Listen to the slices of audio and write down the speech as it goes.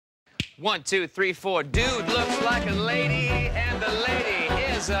1, 2, 3, 4. Dude looks like a lady, and the lady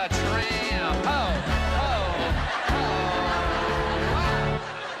is a tramp. Oh.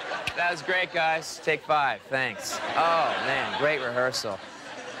 That was great, guys. Take 5. Thanks. Oh, man, great rehearsal.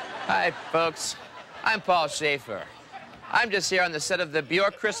 Hi, folks. I'm Paul Shaffer. I'm just here on the set of the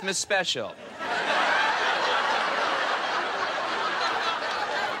Bjork Christmas special.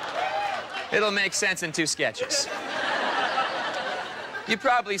 It'll make sense in 2 sketches. You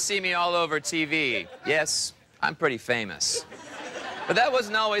probably see me all over TV. Yes, I'm pretty famous. But that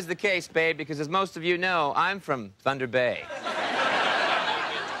wasn't always the case, babe, because as most of you know, I'm from Thunder Bay.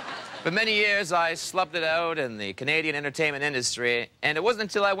 For many years, I slept it out in the Canadian entertainment industry, and it wasn't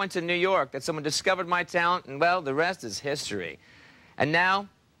until I went to New York that someone discovered my talent, and, well, the rest is history. And now,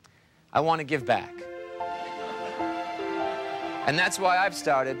 I want to give back. And that's why I've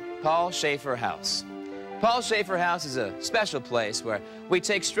started Paul Shaffer House. Paul Shaffer House is a special place where we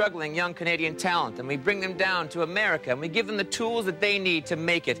take struggling young Canadian talent and we bring them down to America and we give them the tools that they need to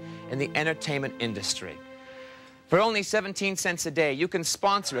make it in the entertainment industry. For only 17 cents a day, you can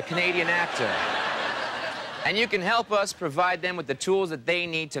sponsor a Canadian actor. And you can help us provide them with the tools that they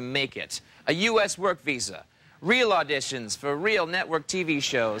need to make it. A U.S. work visa, real auditions for real network TV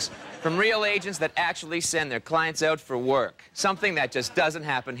shows from real agents that actually send their clients out for work. Something that just doesn't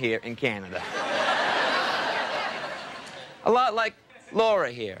happen here in Canada. A lot like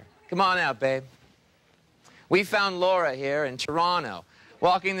Laura here. Come on out, babe. We found Laura here in Toronto,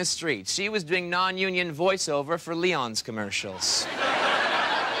 walking the streets. She was doing non-union voiceover for Leon's commercials.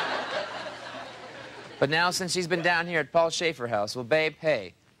 But now, since she's been down here at Paul Shaffer House, well, babe,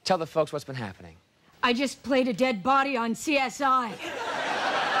 hey, tell the folks what's been happening. I just played a dead body on CSI.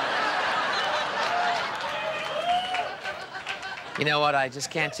 You know what? I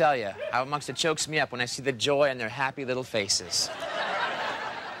just can't tell you how much it chokes me up when I see the joy on their happy little faces.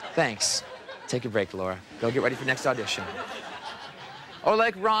 Thanks. Take a break, Laura. Go get ready for next audition. Or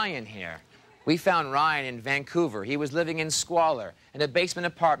like Ryan here. We found Ryan in Vancouver. He was living in squalor in a basement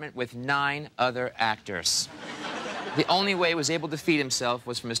apartment with 9 other actors. The only way he was able to feed himself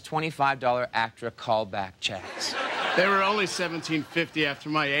was from his $25 ACTRA callback checks. They were only $17.50 after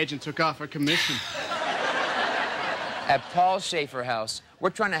my agent took off her commission. At Paul Shaffer House, we're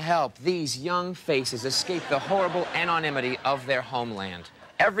trying to help these young faces escape the horrible anonymity of their homeland.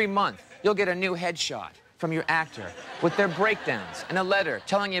 Every month, you'll get a new headshot from your actor with their breakdowns and a letter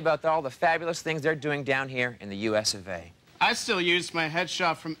telling you about all the fabulous things they're doing down here in the US of A. I still used my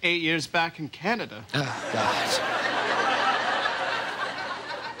headshot from 8 years back in Canada. Oh, God.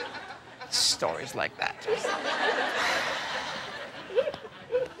 Stories like that.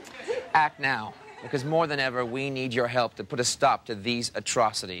 Act now, because more than ever, we need your help to put a stop to these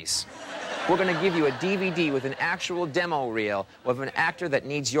atrocities. We're going to give you a DVD with an actual demo reel of an actor that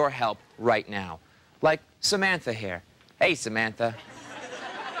needs your help right now. Like Samantha here. Hey, Samantha.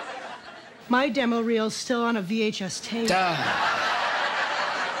 My demo reel's still on a VHS tape.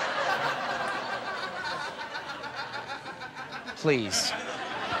 Please.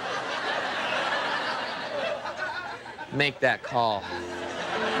 Make that call.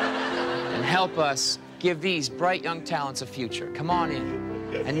 And help us give these bright young talents a future. Come on in.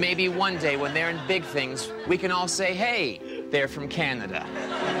 And maybe one day when they're in big things, we can all say, hey, they're from Canada.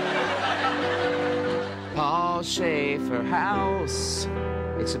 Paul Shaffer House,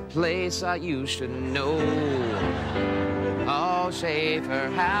 it's a place you should know. Paul Shaffer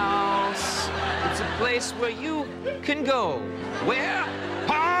House, it's a place where you can go. Where?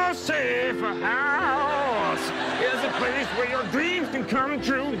 Paul Shaffer House is a place where your dreams can come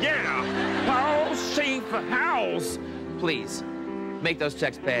true, yeah. Paul Shaffer House. Please, make those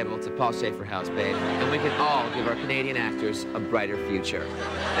checks payable to Paul Shaffer House, babe, and we can all give our Canadian actors a brighter future.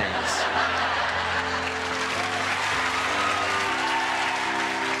 Thanks.